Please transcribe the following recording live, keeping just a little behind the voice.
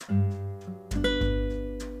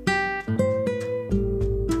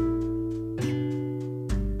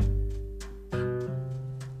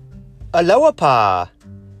Aloha!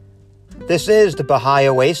 This is the Baha'i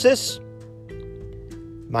Oasis.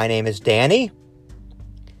 My name is Danny.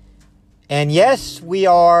 And yes, we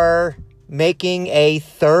are making a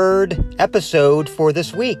third episode for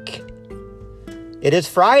this week. It is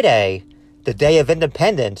Friday, the Day of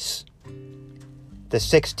Independence, the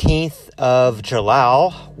 16th of July,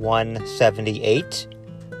 178.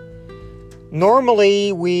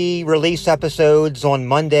 Normally, we release episodes on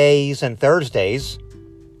Mondays and Thursdays,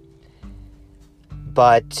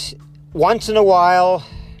 but once in a while,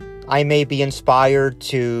 I may be inspired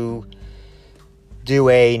to do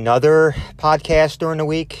another podcast during the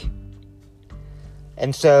week.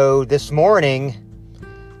 And so this morning,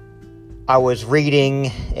 I was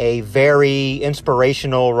reading a very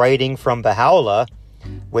inspirational writing from Baha'u'llah,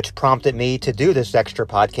 which prompted me to do this extra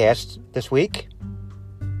podcast this week.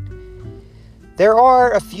 There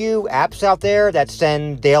are a few apps out there that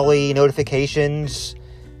send daily notifications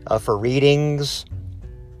for readings,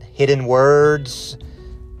 hidden words,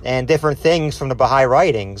 and different things from the Baha'i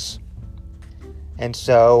writings. And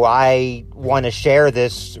so I want to share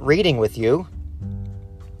this reading with you.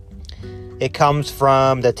 It comes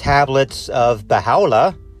from the Tablets of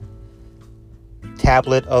Baha'u'llah,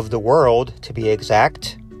 Tablet of the World to be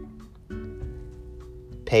exact,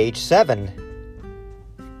 page 7.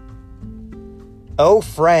 O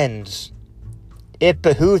friends, it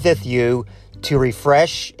behooveth you to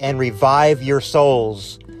refresh and revive your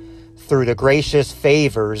souls through the gracious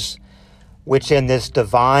favors which in this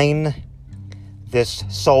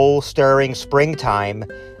soul-stirring springtime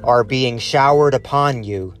are being showered upon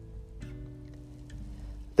you.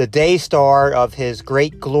 The day star of his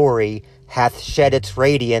great glory hath shed its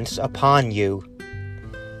radiance upon you,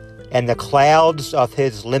 and the clouds of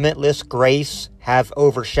his limitless grace have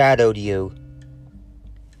overshadowed you.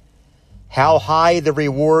 How high the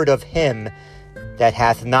reward of him that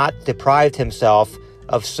hath not deprived himself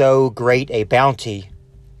of so great a bounty,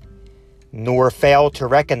 nor failed to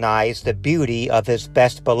recognize the beauty of his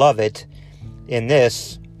best beloved in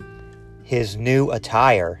this, his new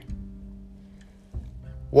attire.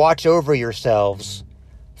 Watch over yourselves,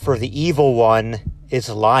 for the evil one is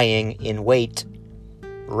lying in wait,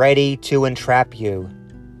 ready to entrap you.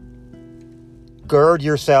 Gird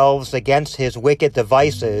yourselves against his wicked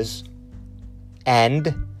devices,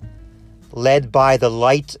 and, led by the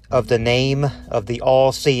light of the name of the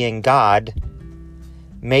all-seeing God,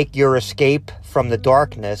 make your escape from the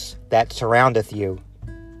darkness that surroundeth you.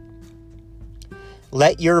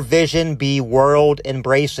 Let your vision be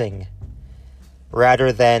world-embracing,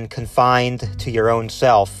 rather than confined to your own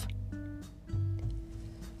self.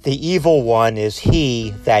 The evil one is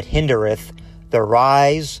he that hindereth the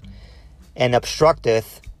rise and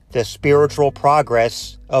obstructeth the spiritual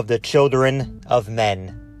progress of the children of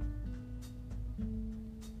men.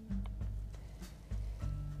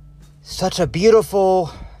 Such a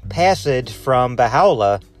beautiful passage from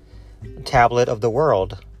Baha'u'llah, Tablet of the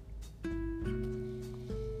World. And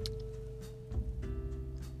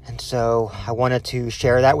so I wanted to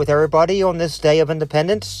share that with everybody on this Day of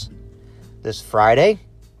Independence, this Friday.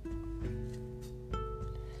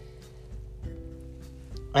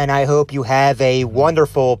 And I hope you have a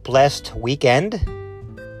wonderful, blessed weekend.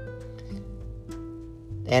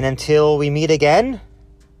 And until we meet again,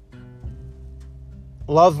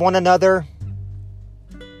 love one another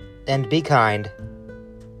and be kind.